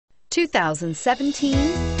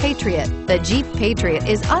2017 Patriot. The Jeep Patriot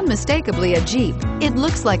is unmistakably a Jeep. It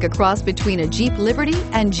looks like a cross between a Jeep Liberty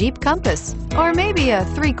and Jeep Compass, or maybe a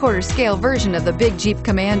 3/4 scale version of the big Jeep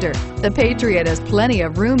Commander. The Patriot has plenty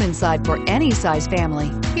of room inside for any size family.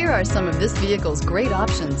 Here are some of this vehicle's great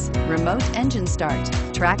options: remote engine start,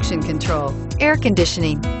 traction control, air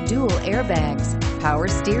conditioning, dual airbags, power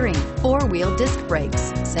steering, 4-wheel disc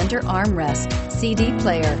brakes, center armrest, CD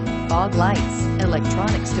player, fog lights,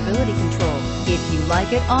 electronic stability control. If you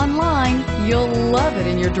like it online, you'll love it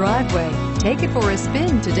in your driveway. Take it for a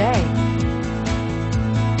spin today.